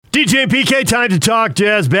DJ and PK, time to talk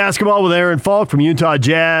Jazz basketball with Aaron Falk from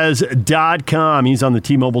UtahJazz.com. He's on the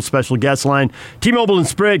T-Mobile special guest line. T-Mobile and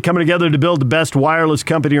Sprint coming together to build the best wireless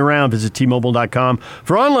company around. Visit T-Mobile.com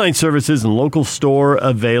for online services and local store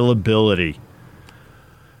availability.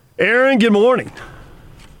 Aaron, good morning.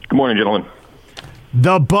 Good morning, gentlemen.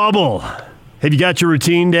 The bubble. Have you got your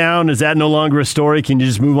routine down? Is that no longer a story? Can you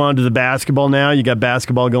just move on to the basketball now? You got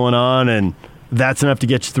basketball going on, and that's enough to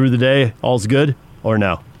get you through the day? All's good, or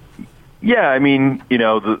no? Yeah, I mean,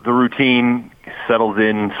 the routine settles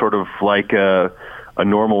in sort of like a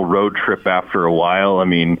normal road trip after a while. I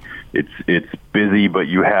mean, it's busy, but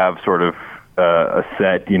you have sort of a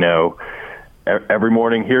set, every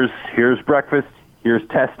morning, here's breakfast, here's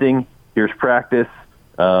testing, here's practice,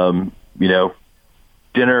 dinner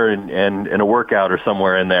and a workout or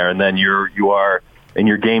somewhere in there. And then you are in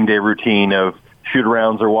your game day routine of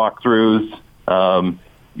shoot-arounds or walkthroughs,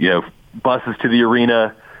 buses to the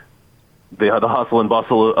arena, the hustle and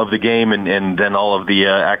bustle of the game, and then all of the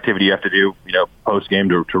activity you have to do, post game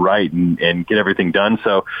to write and get everything done.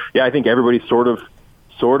 So yeah, I think everybody's sort of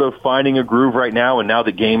finding a groove right now. And now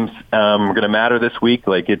that games are going to matter this week,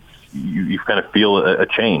 like you kind of feel a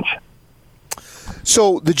change.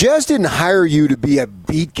 So the Jazz didn't hire you to be a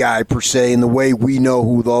beat guy per se, in the way we know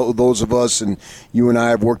who those of us, and you and I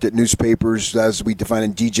have worked at newspapers as we define,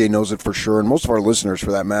 and DJ knows it for sure, and most of our listeners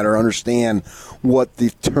for that matter understand what the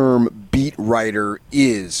term beat writer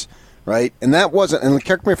is, right? And that wasn't, and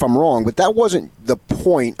correct me if I'm wrong, but that wasn't the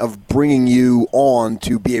point of bringing you on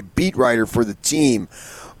to be a beat writer for the team.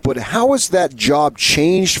 But how has that job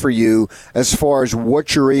changed for you as far as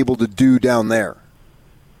what you're able to do down there?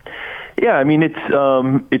 Yeah, I mean, it's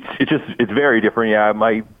very different. Yeah,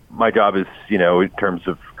 my job is, in terms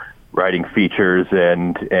of writing features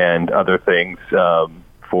and other things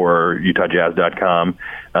for UtahJazz.com.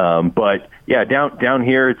 But yeah, down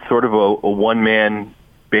here it's sort of a one-man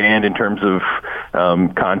band in terms of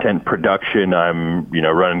content production. I'm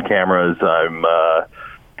running cameras. I'm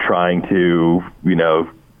trying to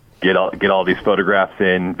get all these photographs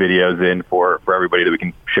in, videos in for everybody that we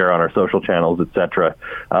can share on our social channels, etc.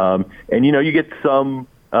 And you get some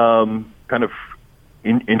kind of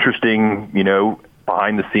interesting,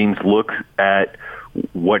 behind the scenes look at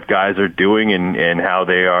what guys are doing and how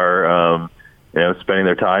they are, spending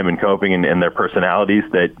their time and coping and their personalities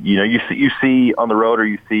that you see on the road, or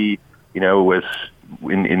you see with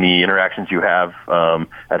in the interactions you have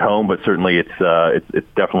at home. But certainly it's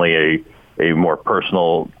definitely a more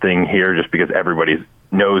personal thing here, just because everybody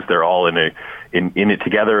knows they're all in it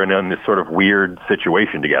together and in this sort of weird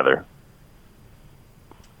situation together.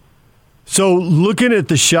 So looking at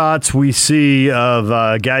the shots we see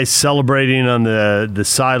of guys celebrating on the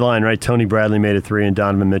sideline, right? Tony Bradley made a three and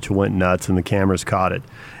Donovan Mitchell went nuts and the cameras caught it.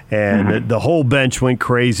 And the whole bench went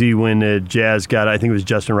crazy when the Jazz got, I think it was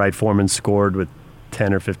Justin Wright Foreman scored with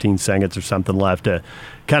 10 or 15 seconds or something left to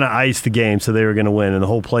kind of ice the game, so they were going to win, and the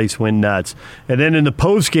whole place went nuts. And then in the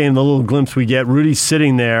post game, the little glimpse we get, Rudy's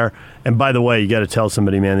sitting there, and by the way, you got to tell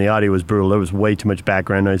somebody, man, the audio was brutal. There was way too much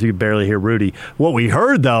background noise. You could barely hear Rudy. What we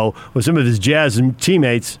heard, though, was some of his Jazz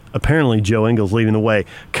teammates, apparently Joe Ingles leading the way,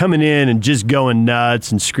 coming in and just going nuts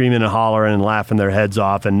and screaming and hollering and laughing their heads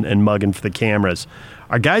off and mugging for the cameras.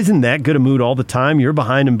 Are guys in that good a mood all the time? You're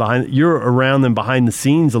you're around them behind the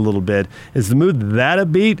scenes a little bit. Is the mood that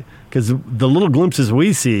upbeat? Because the little glimpses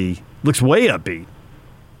we see looks way upbeat.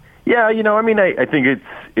 Yeah, I think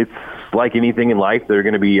it's like anything in life. There are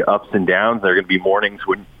going to be ups and downs. There are going to be mornings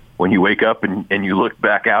when you wake up and you look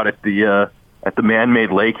back out at the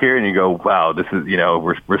man-made lake here and you go, wow, this is,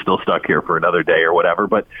 we're still stuck here for another day or whatever.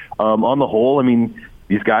 But on the whole, I mean,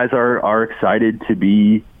 these guys are excited to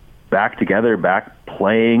be back together, back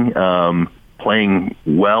playing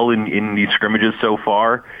well in these scrimmages so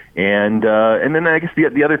far, and then I guess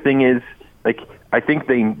the other thing is, like, I think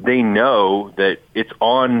they know that it's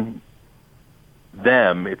on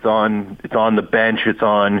them, it's on the bench, it's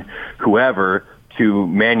on whoever to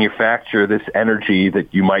manufacture this energy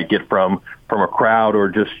that you might get from a crowd, or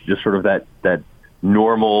just sort of that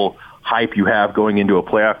normal hype you have going into a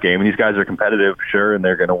playoff game. And these guys are competitive, sure, and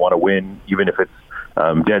they're going to want to win, even if it's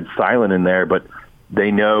dead silent in there, but they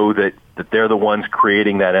know that they're the ones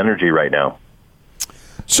creating that energy right now.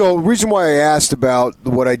 So the reason why I asked about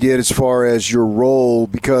what I did as far as your role,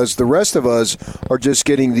 because the rest of us are just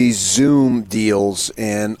getting these Zoom deals,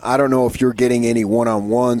 and I don't know if you're getting any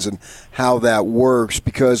one-on-ones and how that works,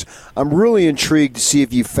 because I'm really intrigued to see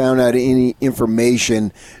if you found out any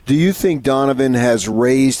information. Do you think Donovan has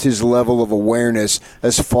raised his level of awareness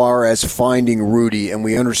as far as finding Rudy? And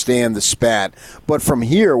we understand the spat, but from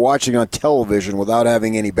here, watching on television without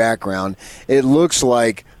having any background, it looks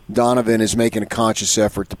like Donovan is making a conscious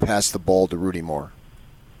effort to pass the ball to Rudy Moore?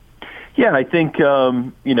 Yeah, I think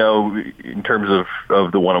in terms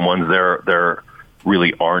of the one-on-ones, there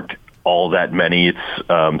really aren't all that many.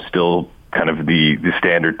 It's still kind of the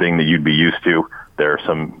standard thing that you'd be used to. There are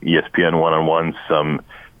some ESPN one-on-ones, some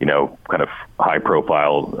kind of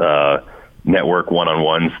high-profile network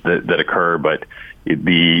one-on-ones that occur, but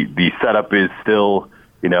the setup is still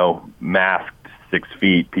masked 6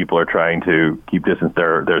 feet. People are trying to keep distance.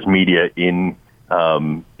 There's media in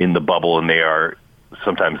the bubble, and they are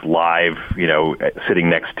sometimes live, sitting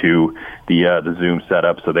next to the Zoom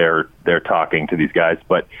setup, so they're talking to these guys.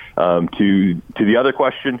 But to the other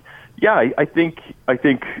question, yeah, I think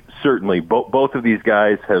certainly both of these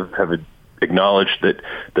guys have acknowledged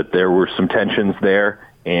that there were some tensions there,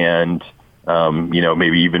 and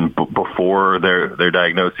maybe even before their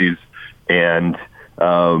diagnoses, and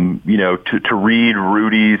to read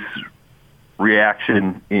Rudy's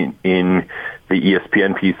reaction in the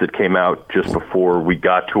ESPN piece that came out just before we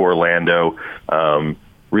got to Orlando,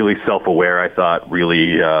 really self-aware, I thought,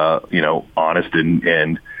 really honest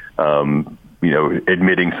and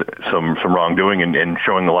admitting some wrongdoing and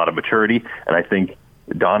showing a lot of maturity. And I think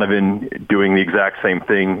Donovan doing the exact same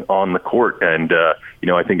thing on the court, and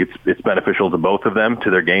I think it's beneficial to both of them, to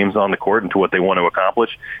their games on the court and to what they want to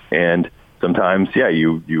accomplish. And sometimes,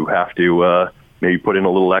 you have to maybe put in a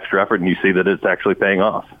little extra effort, and you see that it's actually paying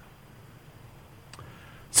off.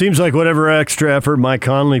 Seems like whatever extra effort Mike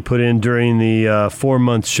Conley put in during the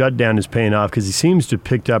 4-month shutdown is paying off, because he seems to have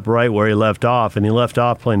picked up right where he left off, and he left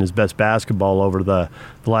off playing his best basketball over the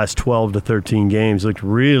last 12 to 13 games. Looked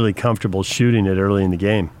really comfortable shooting it early in the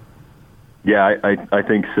game. Yeah, I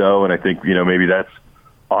think so, and I think maybe that's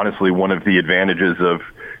honestly one of the advantages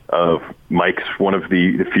of Mike's one of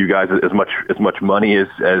the few guys, as much money as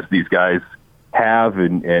these guys have,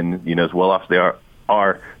 and as well off as they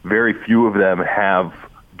are, very few of them have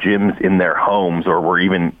gyms in their homes, or were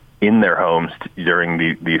even in their homes during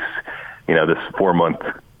this 4-month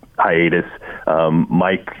hiatus.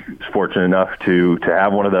 Mike is fortunate enough to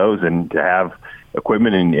have one of those and to have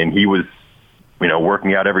equipment, and he was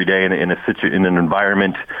working out every day in an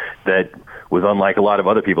environment that was unlike a lot of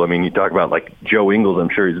other people. I mean, you talk about like Joe Ingles, I'm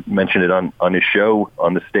sure he's mentioned it on his show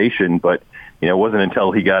on the station, but it wasn't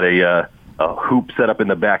until he got a hoop set up in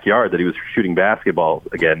the backyard that he was shooting basketball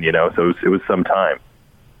again, so it was some time.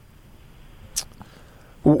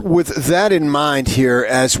 With that in mind here,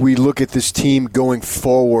 as we look at this team going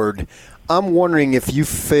forward, I'm wondering if you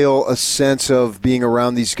feel a sense of being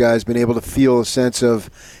around these guys, been able to feel a sense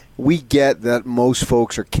of, we get that most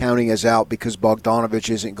folks are counting us out because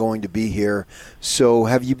Bogdanovich isn't going to be here. So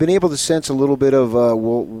have you been able to sense a little bit of,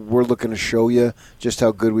 we're looking to show you just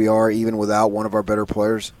how good we are even without one of our better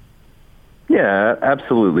players? Yeah,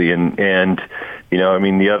 absolutely. And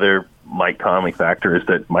the other Mike Conley factor is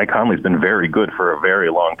that Mike Conley's been very good for a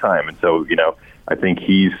very long time. And so, I think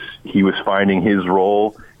he was finding his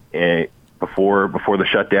role before the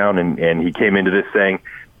shutdown, and he came into this saying,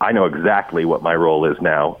 I know exactly what my role is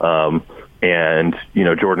now.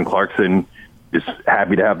 Jordan Clarkson is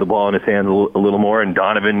happy to have the ball in his hands a little more, and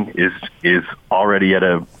Donovan is already at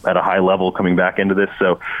a high level coming back into this.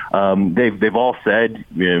 So they've all said,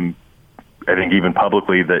 I think even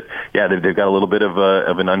publicly, that they've got a little bit of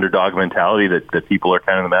an underdog mentality that people are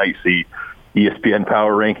counting them out. You see ESPN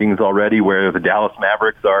power rankings already where the Dallas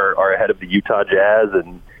Mavericks are ahead of the Utah Jazz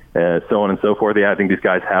and so on and so forth. Yeah, I think these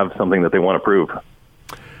guys have something that they want to prove.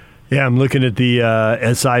 Yeah, I'm looking at the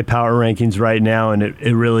SI power rankings right now, and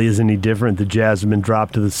it really isn't any different. The Jazz have been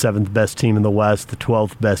dropped to the 7th best team in the West, the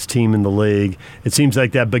 12th best team in the league. It seems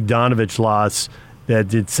like that Bogdanovich loss,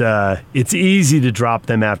 that it's easy to drop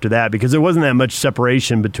them after that, because there wasn't that much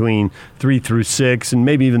separation between 3 through 6 and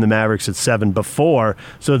maybe even the Mavericks at 7 before.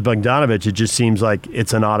 So with Bogdanovich, it just seems like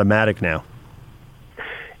it's an automatic now.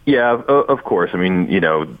 Yeah, of course. I mean,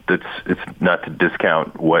 it's not to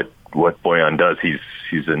discount what Bojan does.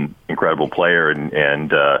 He's an incredible player,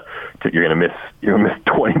 and you're gonna miss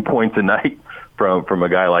 20 points a night from a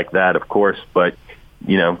guy like that, of course. But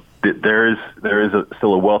there is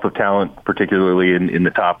still a wealth of talent, particularly in the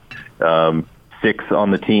top 6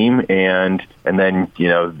 on the team, and then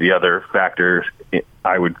the other factor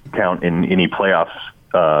I would count in any playoffs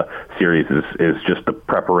series is just the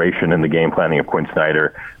preparation and the game planning of Quinn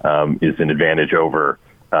Snyder is an advantage over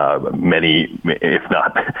many, if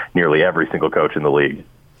not nearly every single coach in the league.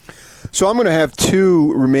 So I'm going to have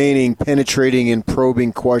 2 remaining penetrating and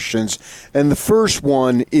probing questions. And the first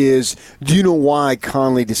one is, do you know why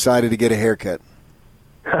Conley decided to get a haircut?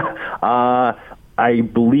 I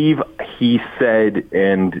believe he said,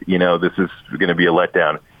 and this is going to be a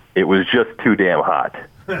letdown, it was just too damn hot.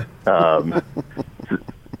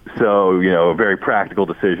 So, a very practical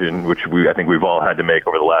decision, which I think we've all had to make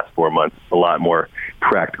over the last 4 months, a lot more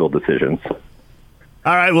practical decisions.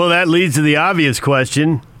 All right, well, that leads to the obvious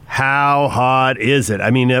question. How hot is it?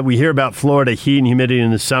 I mean, we hear about Florida heat and humidity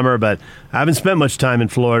in the summer, but I haven't spent much time in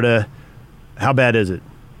Florida. How bad is it?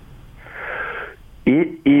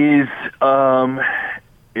 It is,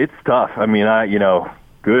 it's tough. I mean,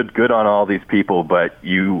 good on all these people, but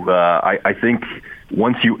I think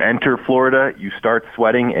once you enter Florida, you start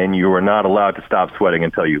sweating, and you are not allowed to stop sweating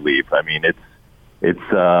until you leave. I mean,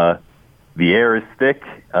 the air is thick.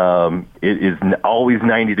 It is always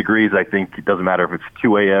 90 degrees. I think it doesn't matter if it's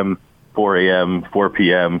 2 a.m., 4 a.m., 4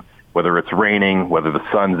 p.m., whether it's raining, whether the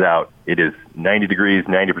sun's out. It is 90 degrees,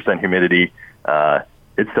 90% humidity.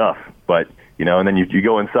 It's tough, but and then you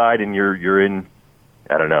go inside and you're in.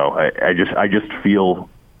 I don't know. I just feel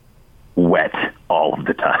wet all of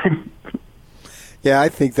the time. Yeah, I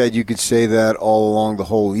think that you could say that all along the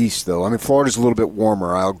whole East, though. I mean, Florida's a little bit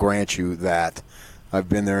warmer. I'll grant you that. I've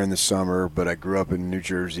been there in the summer, but I grew up in New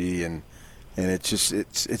Jersey, and it's just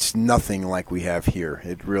it's nothing like we have here.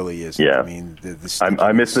 It really isn't. Yeah. I mean,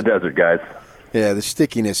 I miss the desert, guys. Yeah, the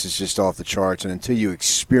stickiness is just off the charts, and until you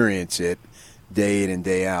experience it day in and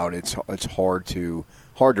day out, it's hard to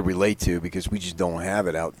relate to because we just don't have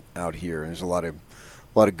it out here. And there's a lot of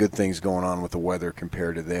good things going on with the weather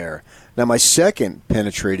compared to there. Now, my second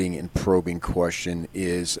penetrating and probing question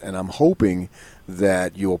is, and I'm hoping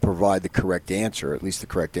that you'll provide the correct answer, at least the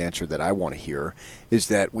correct answer that I want to hear, is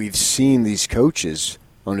that we've seen these coaches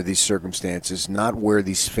under these circumstances not wear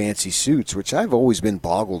these fancy suits, which I've always been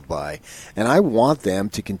boggled by. And I want them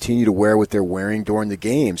to continue to wear what they're wearing during the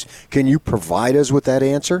games. Can you provide us with that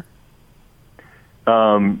answer?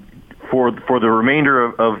 For the remainder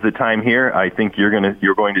of the time here, I think you're going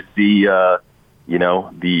to see the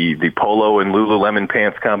polo and Lululemon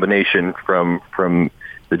pants combination from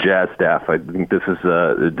the Jazz staff. I think this is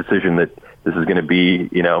a decision that this is going to be,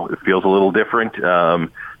 it feels a little different.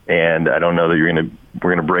 And I don't know that we're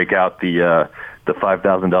going to break out the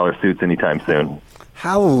 $5,000 suits anytime soon.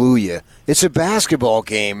 Hallelujah. It's a basketball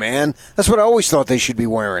game, man. That's what I always thought they should be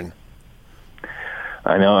wearing.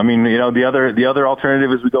 I know. I mean, the other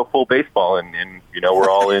alternative is we go full baseball, and we're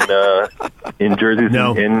all in jerseys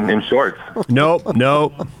and in shorts. Nope.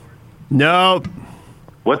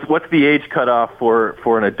 What's the age cutoff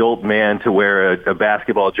for an adult man to wear a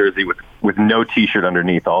basketball jersey with no T-shirt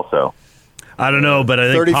underneath? Also, I don't know, but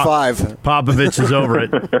I think 35. Popovich is over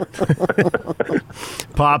it.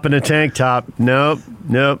 Pop in a tank top. Nope.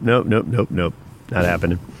 Not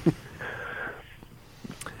happening.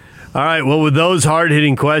 All right, well, with those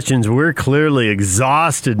hard-hitting questions, we're clearly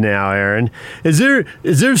exhausted now, Aaron. Is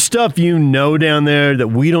there stuff down there that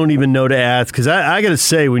we don't even know to ask? Because I got to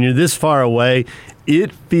say, when you're this far away,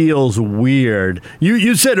 it feels weird.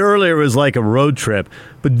 You said earlier it was like a road trip,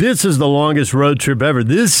 but this is the longest road trip ever.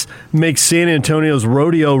 This makes San Antonio's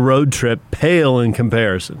rodeo road trip pale in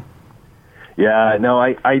comparison. Yeah, no,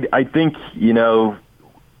 I think,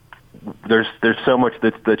 there's so much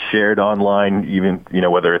that's shared online, even,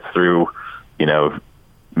 whether it's through,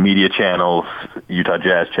 media channels, Utah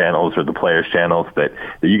Jazz channels, or the players channels, that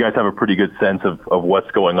you guys have a pretty good sense of what's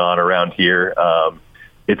going on around here.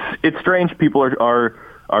 It's strange. People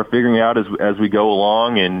are figuring out as we go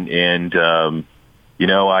along, and the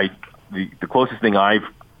closest thing I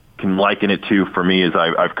can liken it to for me is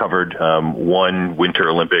I've covered one Winter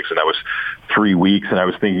Olympics, and that was 3 weeks. And I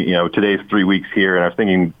was thinking, today's 3 weeks here, and I was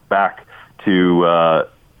thinking back to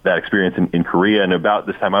that experience in Korea, and about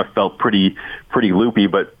this time I felt pretty loopy.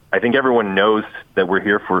 But I think everyone knows that we're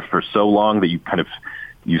here for so long that you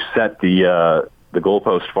set the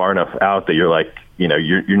goalpost far enough out that you're like, you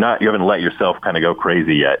haven't let yourself kind of go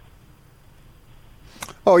crazy yet.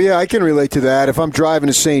 Oh, yeah, I can relate to that. If I'm driving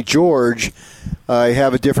to St. George, I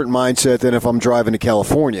have a different mindset than if I'm driving to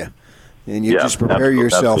California. And you just prepare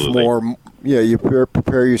yourself more. Yeah, you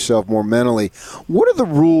prepare yourself more mentally. What are the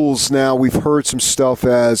rules now? We've heard some stuff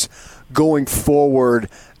as going forward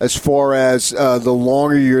as far as the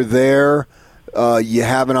longer you're there, you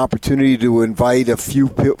have an opportunity to invite a few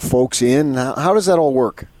folks in. How does that all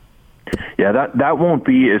work? Yeah, that won't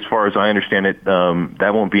be, as far as I understand it,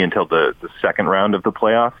 that won't be until the second round of the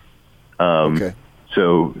playoffs. Okay.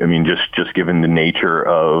 So, I mean, just given the nature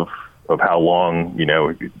of how long,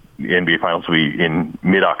 NBA Finals will be in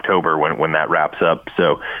mid-October when that wraps up.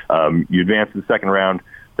 So you advance to the second round.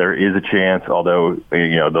 There is a chance, although,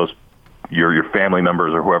 those your family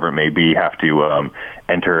members or whoever it may be have to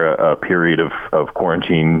enter a period of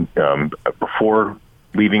quarantine before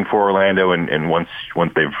leaving for Orlando, and once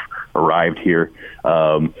they've arrived here.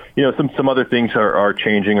 Some other things are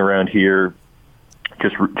changing around here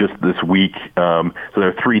just this week. So there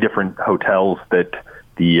are 3 different hotels that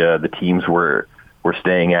the teams were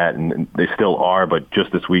staying at, and they still are, but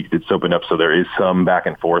just this week it's opened up, so there is some back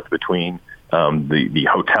and forth between the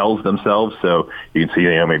hotels themselves. So you can see,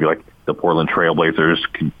 maybe like the Portland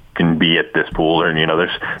Trailblazers can be at this pool, or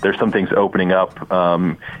there's some things opening up,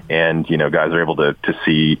 and guys are able to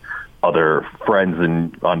see other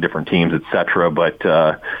friends on different teams, etc. But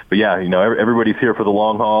yeah, everybody's here for the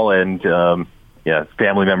long haul, and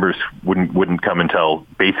family members wouldn't come until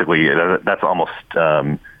basically that's almost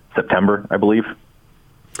September, I believe.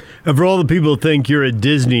 And for all the people who think you're at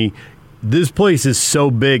Disney, this place is so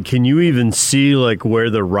big. Can you even see like where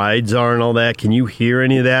the rides are and all that? Can you hear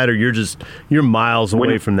any of that, or you're miles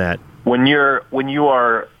away from that? When you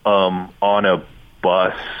are on a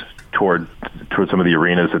bus toward some of the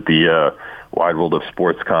arenas at the Wide World of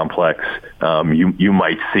Sports complex, you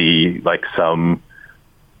might see like some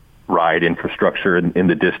ride infrastructure in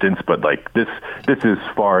the distance, but like this is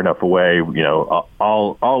far enough away.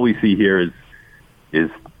 All we see here is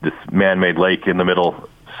this man-made lake in the middle,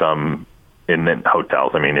 some in the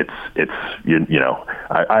hotels. I mean,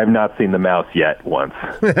 I've not seen the mouse yet once.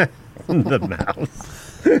 The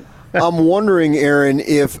mouse. I'm wondering, Aaron,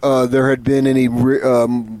 if there had been any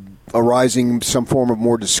arising some form of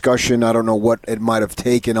more discussion. I don't know what it might have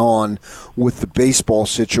taken on with the baseball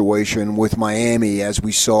situation with Miami, as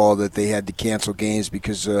we saw that they had to cancel games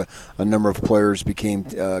because a number of players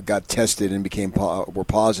got tested and were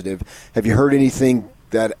positive. Have you heard anything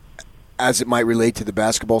that, as it might relate to the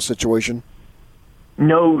basketball situation?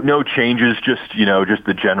 No changes. Just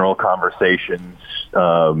the general conversations.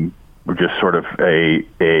 We're just sort of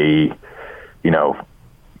if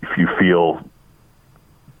you feel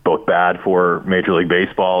both bad for Major League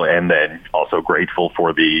Baseball and then also grateful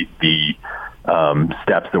for the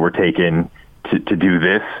steps that were taken to do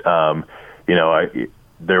this.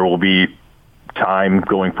 There will be time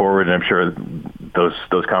going forward, and I'm sure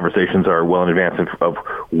those conversations are well in advance of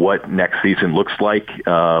what next season looks like,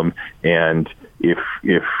 and if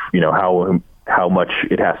how much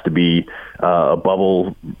it has to be a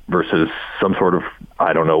bubble versus some sort of,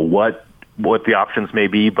 I don't know what the options may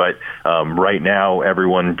be, but right now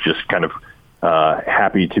everyone just kind of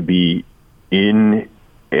happy to be in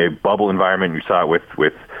a bubble environment. You saw it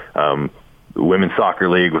with the Women's Soccer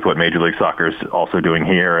League, with what Major League Soccer is also doing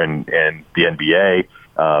here, and the NBA,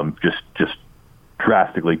 just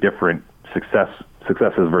drastically different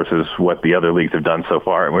successes versus what the other leagues have done so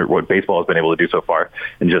far, and what baseball has been able to do so far,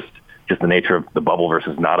 and just the nature of the bubble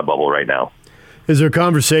versus not a bubble right now. Is there a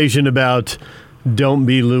conversation about don't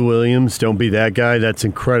be Lou Williams, don't be that guy? That's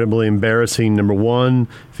incredibly embarrassing. Number one,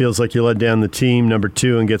 feels like you let down the team. Number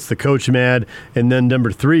two, and gets the coach mad. And then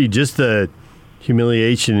number three, just the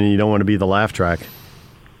humiliation, and you don't want to be the laugh track.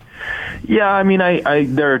 Yeah, I mean,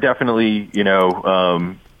 there are definitely,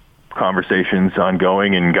 conversations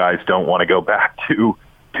ongoing, and guys don't want to go back to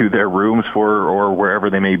their rooms or wherever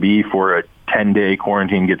they may be for a 10-day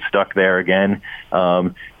quarantine, get stuck there again.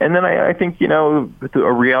 And then I think,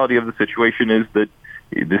 a reality of the situation is that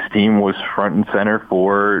this team was front and center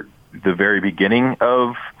for the very beginning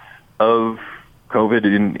of COVID's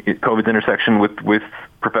intersection with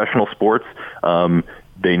professional sports.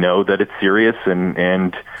 They know that it's serious,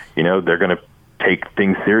 and they're going to take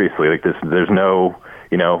things seriously like this. There's no,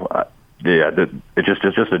 it's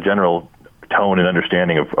just a general tone and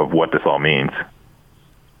understanding of what this all means.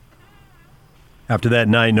 After that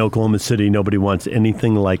night in Oklahoma City, nobody wants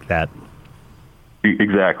anything like that.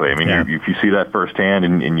 Exactly. I mean, if you see that firsthand,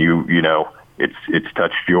 and it's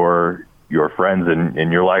touched your friends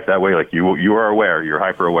and your life that way, like you are aware, you're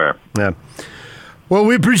hyper aware. Yeah. Well,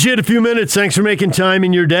 we appreciate a few minutes. Thanks for making time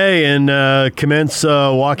in your day, and commence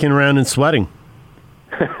walking around and sweating.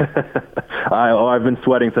 I've been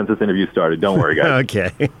sweating since this interview started. Don't worry, guys. Okay.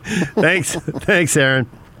 Thanks, Aaron.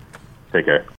 Take care.